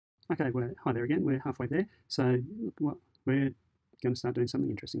Okay, hi there again. We're halfway there. So look what we're going to start doing something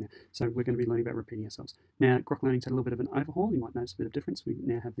interesting now. So we're going to be learning about repeating ourselves. Now, GrocLearning6 had a little bit of an overhaul. You might notice a bit of difference. We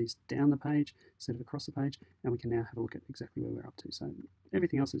now have these down the page instead of across the page, and we can now have a look at exactly where we're up to. So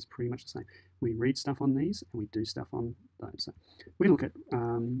everything else is pretty much the same. We read stuff on these, and we do stuff on those. So we're going to look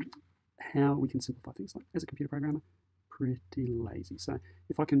at how we can simplify things. Like, as a computer programmer, pretty lazy. So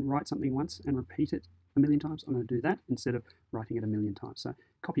if I can write something once and repeat it a million times, I'm going to do that instead of writing it a million times. So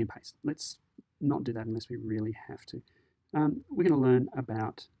copy and paste. Let's not do that unless we really have to. We're going to learn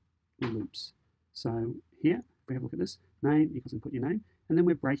about loops. So here, if we have a look at this, name equals input your name, and then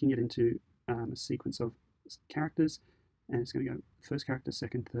we're breaking it into a sequence of characters, and it's going to go first character,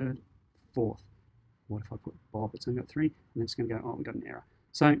 second, third, fourth. What if I put Bob? It's only got 3, and then it's going to go, oh, we got an error.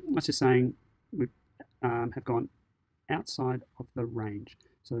 So that's just saying we have gone outside of the range.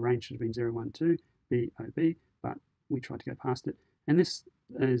 So the range should have been 0, 1, 2, B, O, B, but we tried to go past it. And this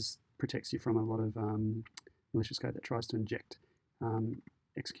protects you from a lot of malicious code that tries to inject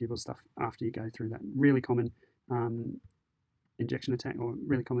executable stuff after you go through that. Really common injection attack, or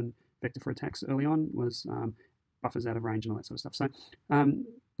really common vector for attacks early on was buffers out of range and all that sort of stuff. So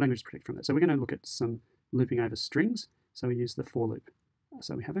language is protected from that. So we're going to look at some looping over strings. So we use the for loop.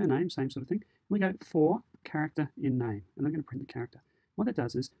 So we have our name, same sort of thing. We go for character in name, and I'm going to print the character. What that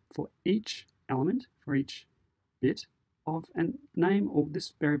does is for each element, for each bit of a name, or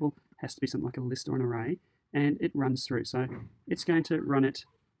this variable has to be something like a list or an array, and it runs through. So it's going to run it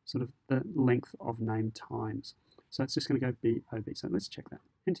sort of the length of name times. So it's just going to go B, O, B. So let's check that.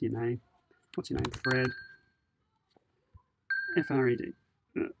 Enter your name. What's your name? Fred. F-R-E-D.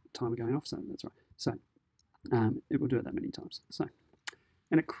 Timer going off, so that's right. So it will do it that many times. So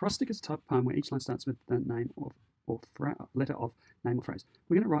an acrostic is a type of poem where each line starts with the name of or letter of name or phrase.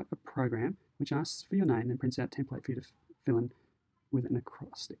 We're going to write a program which asks for your name and prints out a template for you to fill in with an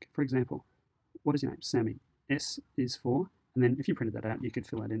acrostic. For example, what is your name? Sammy. S is for, and then if you printed that out, you could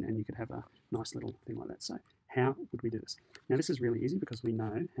fill that in and you could have a nice little thing like that. So how would we do this? Now this is really easy because we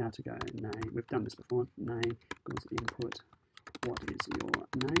know how to go name. We've done this before. Name equals input. What is your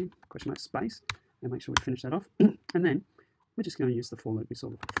name? Question mark space, and make sure we finish that off. And then we're just going to use the for loop. We saw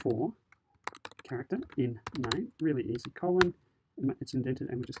the for character in name, really easy, colon, it's indented,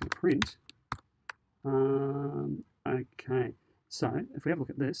 and we're just going to print. Okay, so if we have a look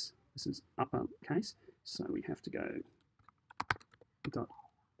at this, this is uppercase, so we have to go dot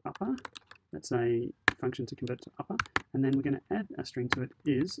upper, that's a function to convert to upper, and then we're going to add a string to it,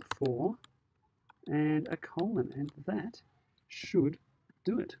 is for, and a colon, and that should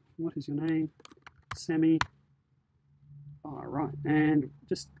do it. What is your name? Sammy. All right, and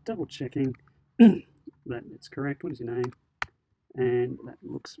just double checking that it's correct. What is your name? And that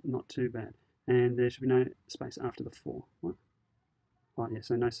looks not too bad. And there should be no space after the for. What? Oh yeah,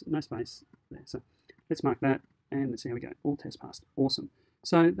 so no space there. So let's mark that, and let's see how we go. All tests passed. Awesome.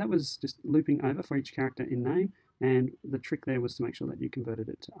 So that was just looping over for each character in name, and the trick there was to make sure that you converted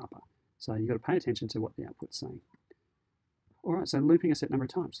it to upper. So you've got to pay attention to what the output's saying. All right, so looping a set number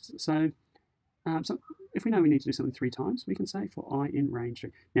of times. So if we know we need to do something 3 times, we can say for I in range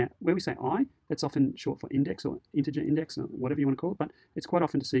 3. Now, where we say I, that's often short for index or integer index, or whatever you want to call it, but it's quite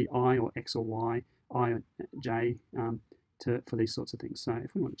often to see I or X or Y, I or J for these sorts of things. So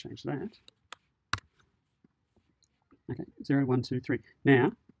if we want to change that, okay, 0, 1, 2, 3.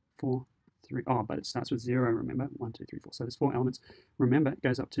 Now, 4, 3, oh, but it starts with 0, remember, 1, 2, 3, 4. So there's 4 elements. Remember, it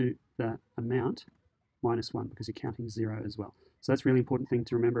goes up to the amount minus 1 because you're counting 0 as well. So that's a really important thing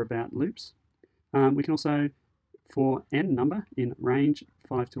to remember about loops. We can also, for n number in range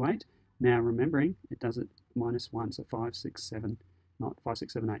 5 to 8, now remembering it does it minus 1, so 5, 6, 7, not 5,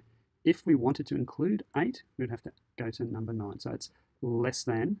 6, 7, 8. If we wanted to include 8, we'd have to go to number 9, so it's less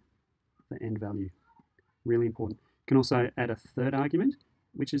than the end value. Really important. You can also add a third argument,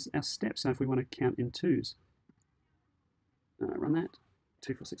 which is our step, so if we want to count in 2s, run that,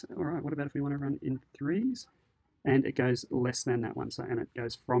 2, 4, 6, 8. All right, what about if we want to run in 3s? And it goes less than that one, so and it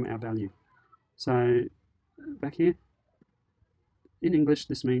goes from our value. So back here, in English,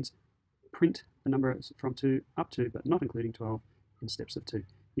 this means print the numbers from 2 up to, but not including 12, in steps of 2.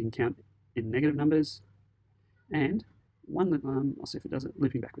 You can count in negative numbers, and one, I'll see if it does it,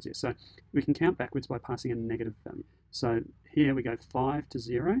 looping backwards here. So we can count backwards by passing a negative value. So here we go 5 to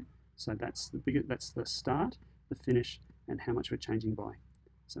 0, so that's the start, the finish, and how much we're changing by.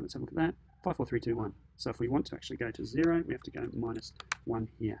 So let's have a look at that, 5, 4, 3, 2, 1. So if we want to actually go to 0, we have to go minus 1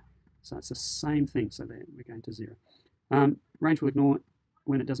 here. So it's the same thing, so there we're going to 0. Range will ignore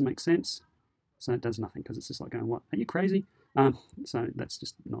when it doesn't make sense, so it does nothing because it's just like going, what, are you crazy? So that's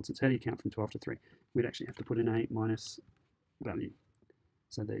just nonsense. How do you count from 12 to 3? We'd actually have to put in a minus value.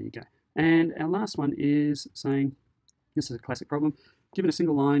 So there you go. And our last one is saying, this is a classic problem, given a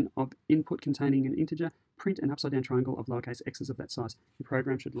single line of input containing an integer, print an upside down triangle of lowercase x's of that size. Your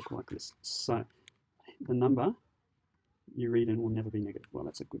program should look like this. So the number you read in will never be negative. Well,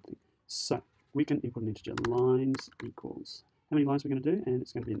 that's a good thing. So we can input an integer. Lines equals, how many lines we're going to do? And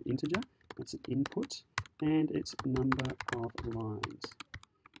it's going to be an integer. That's an input. And it's number of lines.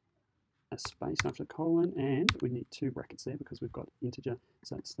 A space after colon, and we need two brackets there because we've got integer.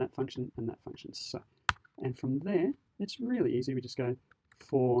 So it's that function and that function. So, and from there, it's really easy. We just go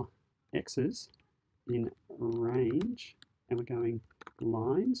for x's in range, and we're going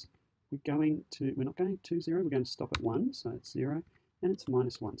lines. We're not going to 0, we're going to stop at 1, so it's 0, and it's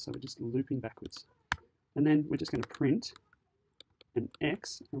 -1, so we're just looping backwards. And then we're just going to print an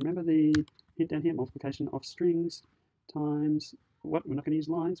x. Remember the hint down here, multiplication of strings times what? We're not going to use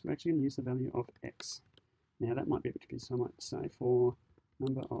lines, we're actually going to use the value of x. Now that might be a bit confusing, so I might say for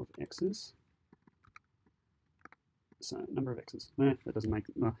number of x's. So number of x's. No, that doesn't make,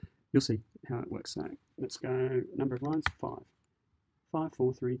 well, you'll see how it works. So let's go number of lines, 5. 5,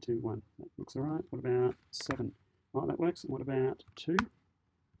 4, 3, 2, 1. That looks all right. What about 7? Oh, that works. And what about 2?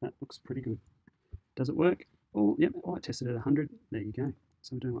 That looks pretty good. Does it work? Oh, yep. Oh, I tested it at 100. There you go.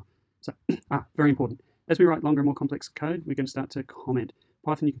 So we're doing well. So, very important. As we write longer and more complex code, we're going to start to comment.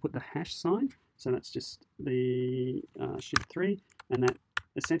 Python, you can put the hash sign. So that's just the shift 3. And that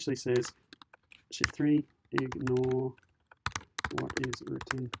essentially says shift 3, ignore what is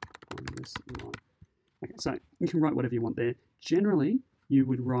written on this line. Okay, so you can write whatever you want there. Generally, you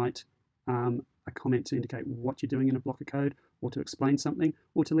would write a comment to indicate what you're doing in a block of code, or to explain something,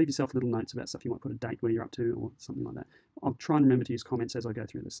 or to leave yourself little notes about stuff. You might put a date where you're up to, or something like that. I'll try and remember to use comments as I go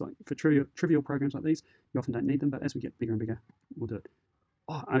through this. Like for trivial programs like these, you often don't need them, but as we get bigger and bigger, we'll do it.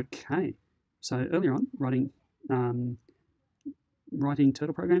 Oh, okay. So earlier on, writing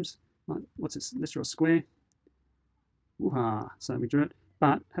turtle programs, like what's this? Let's draw a square. Woo-ha. So we drew it,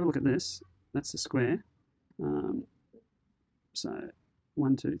 but have a look at this. That's the square. So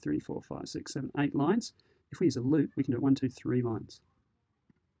 1, 2, 3, 4, 5, 6, 7, 8 lines. If we use a loop, we can do 1, 2, 3 lines.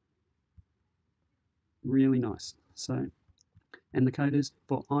 Really nice. So, and the code is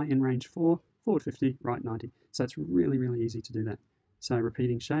for I in range 4, forward 50, right 90. So it's really, really easy to do that. So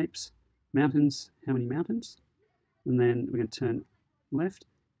repeating shapes, mountains, how many mountains? And then we're going to turn left.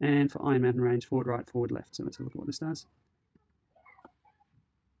 And for I in mountain range, forward, right, forward, left. So let's have a look at what this does.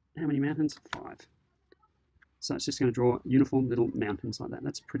 How many mountains? 5. So it's just going to draw uniform little mountains like that.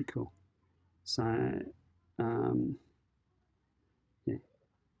 That's pretty cool. So, yeah.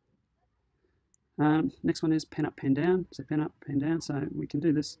 Next one is pen up, pen down. So pen up, pen down. So we can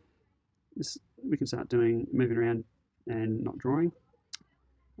do this. We can start doing moving around and not drawing.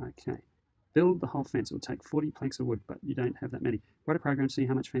 Okay. Build the whole fence. It will take 40 planks of wood, but you don't have that many. Write a program to see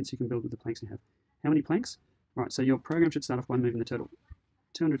how much fence you can build with the planks you have. How many planks? Right. So your program should start off by moving the turtle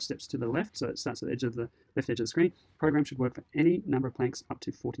 200 steps to the left, so it starts at the edge of the left edge of the screen. Program should work for any number of planks up to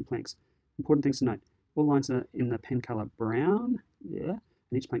 40 planks. Important things to note. All lines are in the pen color brown, yeah,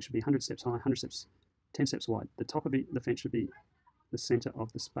 and each plank should be 100 steps high, 100 steps, 10 steps wide. The top of the fence should be the center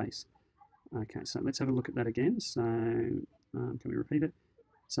of the space. Okay, so let's have a look at that again. So can we repeat it?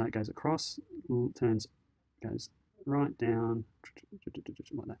 So it goes across, turns, goes right down,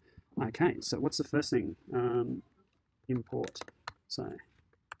 like that. Okay, so what's the first thing? Import. So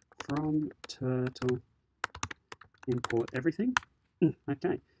from turtle, import everything.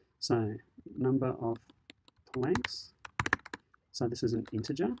 Okay, so number of planks. So this is an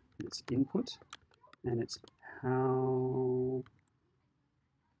integer, it's input, and it's how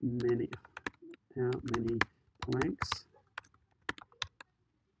many planks.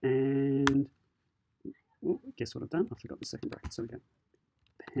 And guess what I've done? I forgot the second bracket. So we go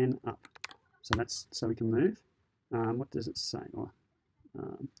pen up. So that's so we can move. What does it say? Oh,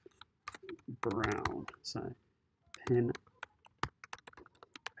 brown. So pen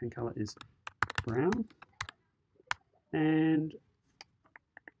color is brown, and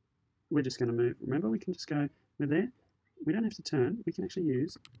we're just going to move. Remember, we can just go. We're there. We don't have to turn. We can actually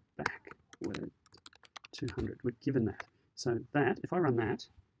use backward 200. We're given that. So that if I run that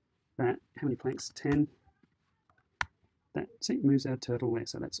how many planks? 10. That see moves our turtle there.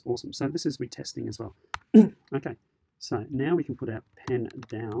 So that's awesome. So this is retesting as well. Okay. So now we can put our pen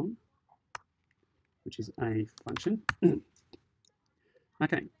down, which is a function.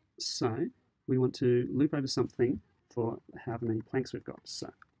 Okay, so we want to loop over something for however many planks we've got.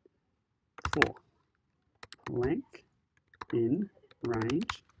 So for plank in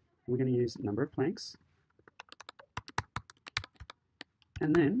range, we're going to use number of planks.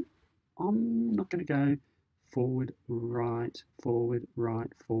 And then I'm not going to go forward, right, forward,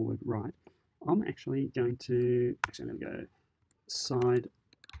 right, forward, right. I'm actually going to go side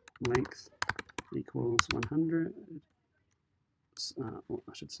length equals 100, or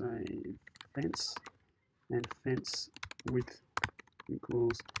I should say fence, and fence width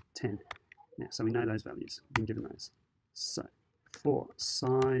equals 10. Now, so we know those values, we've been given those. So for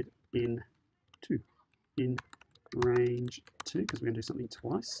side in 2, in range 2, because we're going to do something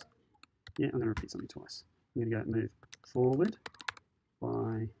twice. Yeah, I'm going to repeat something twice. I'm going to go move forward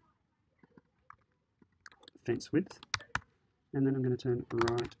by fence width, and then I'm going to turn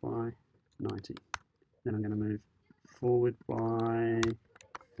right by 90. Then I'm going to move forward by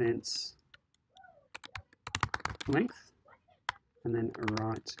fence length, and then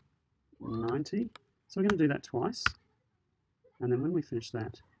right 90. So we're going to do that twice, and then when we finish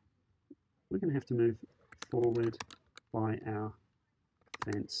that, we're going to have to move forward by our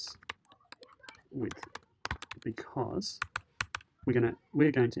fence width, because we're going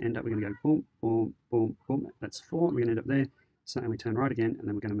to end up, we're going to go boom, boom, boom, boom. That's 4. We're going to end up there. So, and we turn right again, and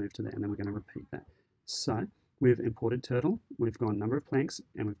then we're going to move to there, and then we're going to repeat that. So we've imported turtle. We've got a number of planks,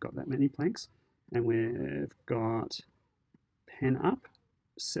 and we've got that many planks, and we've got pen up.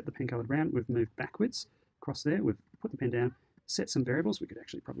 Set the pen colored round. We've moved backwards across there. We've put the pen down. Set some variables. We could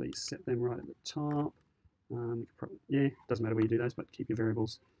actually probably set them right at the top. Yeah, doesn't matter where you do those, but keep your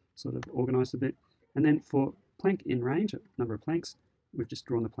variables sort of organized a bit. And then for plank in range, a number of planks, we've just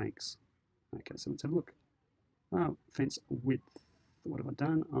drawn the planks. Okay, so let's have a look. Fence width, what have I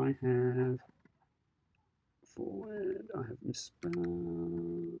done? I have forward, I have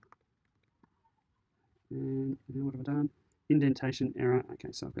misspelled, and what have I done? Indentation error.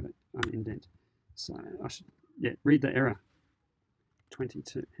 Okay, so I've got to unindent. So I should, yeah, read the error.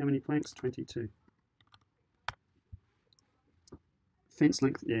 22. How many planks? 22. Fence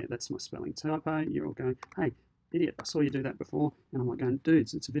length, yeah, that's my spelling typo. You're all going, hey, idiot, I saw you do that before. And I'm like going,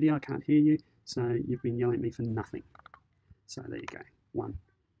 dudes, it's a video, I can't hear you. So you've been yelling at me for nothing. So there you go, 1.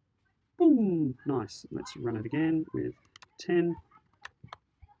 Boom, nice. Let's run it again with 10.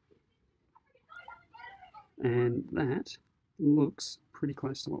 And that looks pretty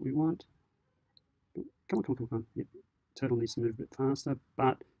close to what we want. Come on, come on, come on. Yep. Turtle needs to move a bit faster,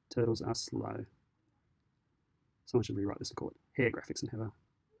 but turtles are slow. Someone should rewrite this and call it hair graphics and have a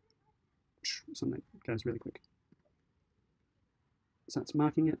something that goes really quick. So it's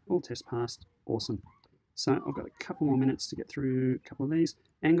marking it, all tests passed, awesome. So I've got a couple more minutes to get through a couple of these.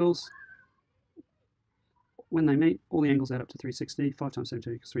 Angles, when they meet, all the angles add up to 360, 5 times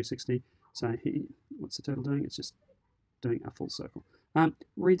 72 equals 360. So here, what's the turtle doing? It's just doing a full circle.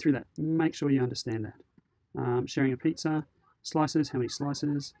 Read through that, make sure you understand that. Sharing a pizza, slices, how many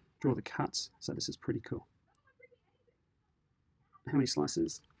slices, draw the cuts, so this is pretty cool. How many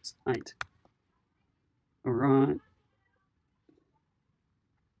slices? It's 8. All right.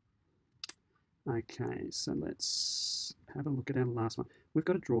 Okay, so let's have a look at our last one. We've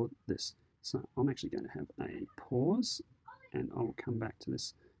got to draw this. So I'm actually going to have a pause, and I'll come back to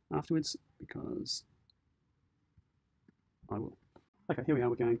this afterwards because I will. Okay, here we are.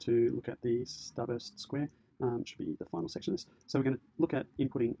 We're going to look at the starburst square. Should be the final section of this. So we're going to look at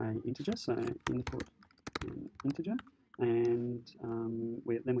inputting an integer. So input an integer, and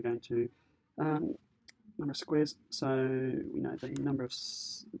then we're going to number of squares. So we know the number of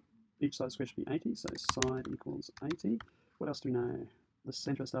each side of the square should be 80. So side equals 80. What else do we know? The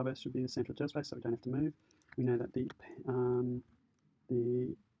center of the starburst should be the center of the dirt space, so we don't have to move. We know that the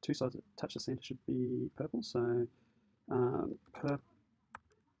 2 sides that touch the center should be purple. So purple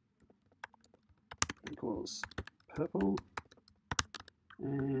equals purple,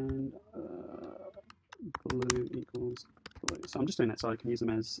 and blue equals blue. So I'm just doing that so I can use them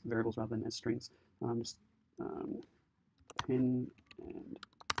as variables rather than as strings. Just pen and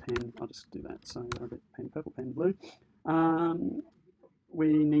pen. I'll just do that. So a bit pen purple, pen blue.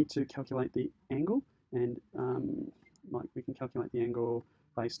 We need to calculate the angle, and like we can calculate the angle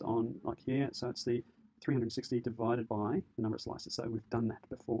based on like here. So it's the 360 divided by the number of slices. So we've done that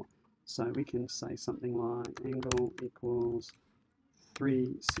before. So we can say something like angle equals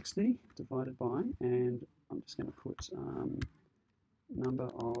 360 divided by, and I'm just going to put number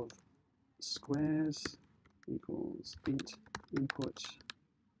of squares equals int input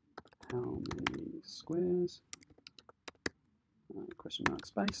how many squares, question mark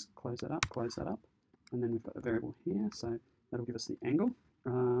space, close that up, and then we've got a variable here, so that'll give us the angle.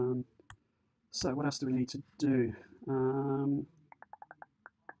 So what else do we need to do?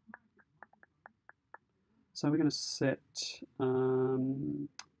 So we're going to set,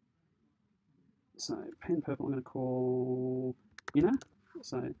 so pen purple I'm going to call inner,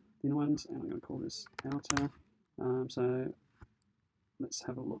 so the inner ones, and I'm going to call this outer, So let's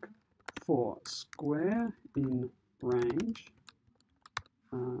have a look. For square in range,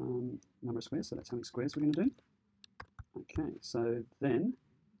 number of squares, so that's how many squares we're going to do. Okay, so then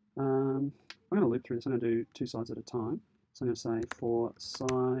I'm going to loop through this. I'm going to do 2 sides at a time. So I'm going to say for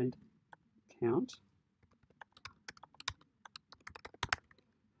side count,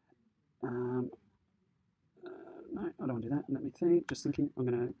 no, I don't want to do that. Let me think. Just thinking, I'm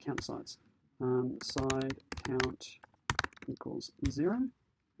going to count the sides. Side count equals 0.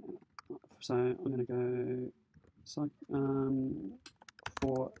 So I'm going to go side,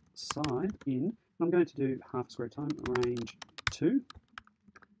 for side in. I'm going to do half a square at a time, range 2.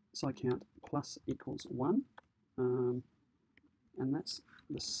 Side count plus equals 1. And that's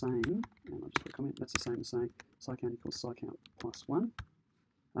the same. And I'll just put a comment. That's the same as saying side count equals side count plus 1.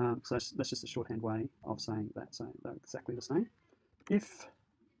 So that's just a shorthand way of saying that. So they're exactly the same. If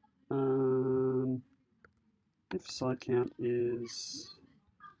side count is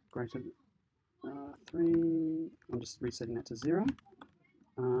greater than 3, I'm just resetting that to 0.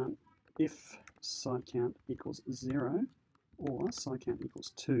 If side count equals 0 or side count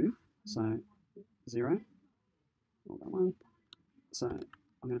equals 2, so 0, or that one. So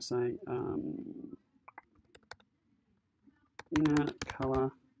I'm going to say inner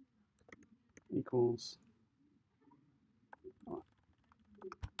color equals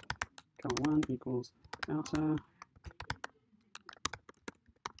color 1 equals outer,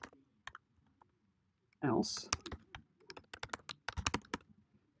 else.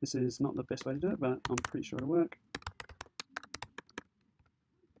 This is not the best way to do it, but I'm pretty sure it'll work.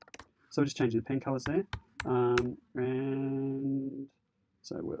 So we're just changing the pen colors there. And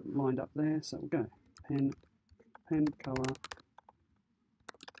so we're lined up there. So we'll go pen color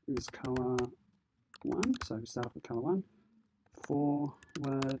is color 1. So we start off with color 1.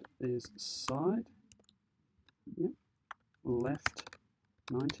 Forward is side. Yep. Left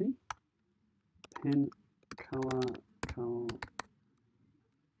 90. Pen color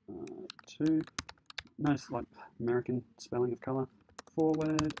 2. Notice like American spelling of color.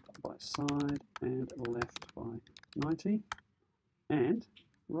 Forward by side and left by 90. And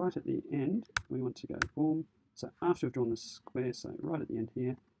right at the end, we want to go boom. So after we've drawn the square, so right at the end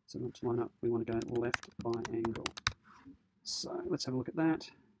here, so we want to line up, we want to go left by angle. So let's have a look at that.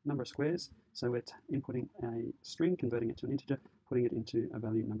 Number of squares. So we're inputting a string, converting it to an integer, putting it into a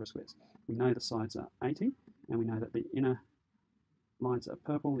value number of squares. We know the sides are 80, and we know that the inner lines are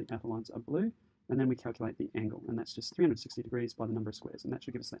purple, the outer lines are blue, and then we calculate the angle, and that's just 360 degrees by the number of squares, and that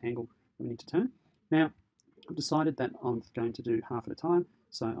should give us the angle that we need to turn. Now, I've decided that I'm going to do half at a time,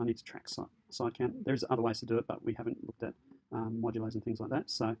 so I need to track side count. There's other ways to do it, but we haven't looked at modulos and things like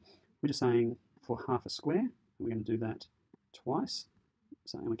that. So we're just saying for half a square, and we're going to do that twice.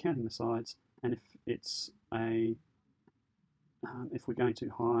 So and we're counting the sides, and if it's a if we're going too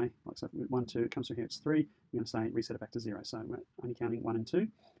high, like so 1, 2, it comes through here, it's 3, we're going to say reset it back to 0. So we're only counting 1 and 2.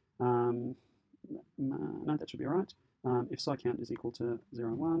 No, that should be all right. If side count is equal to 0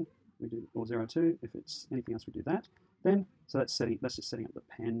 and 1, we do, or 0 and 2. If it's anything else, we do that. Then, so that's just setting up the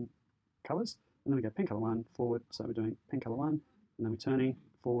pen colors. And then we go pen color 1 forward. So we're doing pen color 1, and then we're turning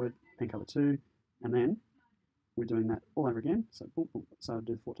forward, pen color 2, and then we're doing that all over again. So boom, boom. So I'll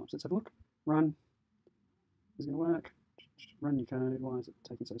do it 4 times. Let's have a look. Run. Is it going to work? Run your code. Why is it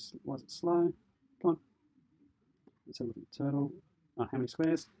taking so? Why is it slow? Come on. Let's have a look at the turtle. How many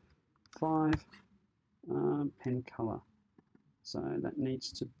squares? 5. Pen color. So that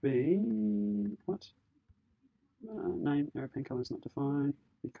needs to be what? Name error pen color is not defined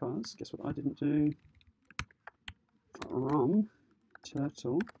because guess what I didn't do? From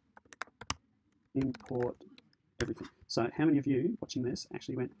turtle import everything. So how many of you watching this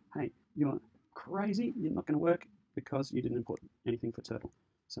actually went, hey, you're crazy, you're not going to work because you didn't import anything for turtle.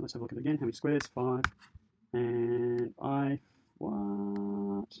 So let's have a look at it again. How many squares? 5. And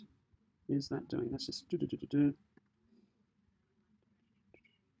what is that doing? That's just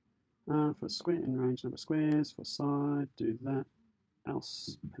for square in range number of squares, for side, do that.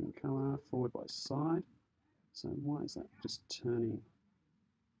 Else pen color forward by side. So why is that just turning?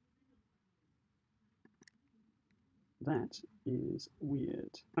 That is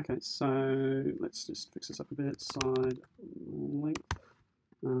weird. Okay, so let's just fix this up a bit. Side length.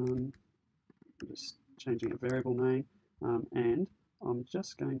 I'm just changing a variable name, and I'm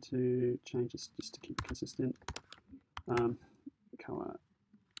just going to change this just to keep it consistent. Color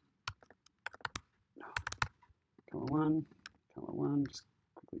 1, just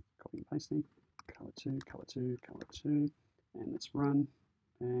quickly copy and pasting. Color 2, color 2, color 2, and let's run.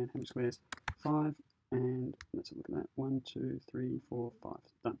 And how many squares? 5. And let's have a look at that. 1, 2, 3, 4, 5.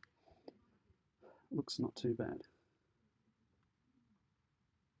 Done. Looks not too bad.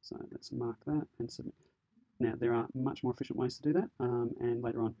 So let's mark that and submit. Now there are much more efficient ways to do that, and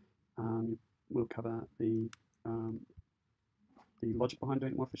later on we'll cover the logic behind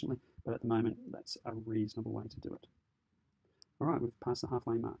doing it more efficiently, but at the moment that's a reasonable way to do it. All right, we've passed the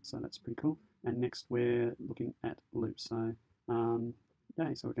halfway mark, so that's pretty cool. And next we're looking at loops. So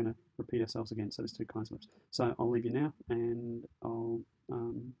okay, so we're going to repeat ourselves again. So there's two kinds of loops. So I'll leave you now, and I'll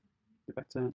get back to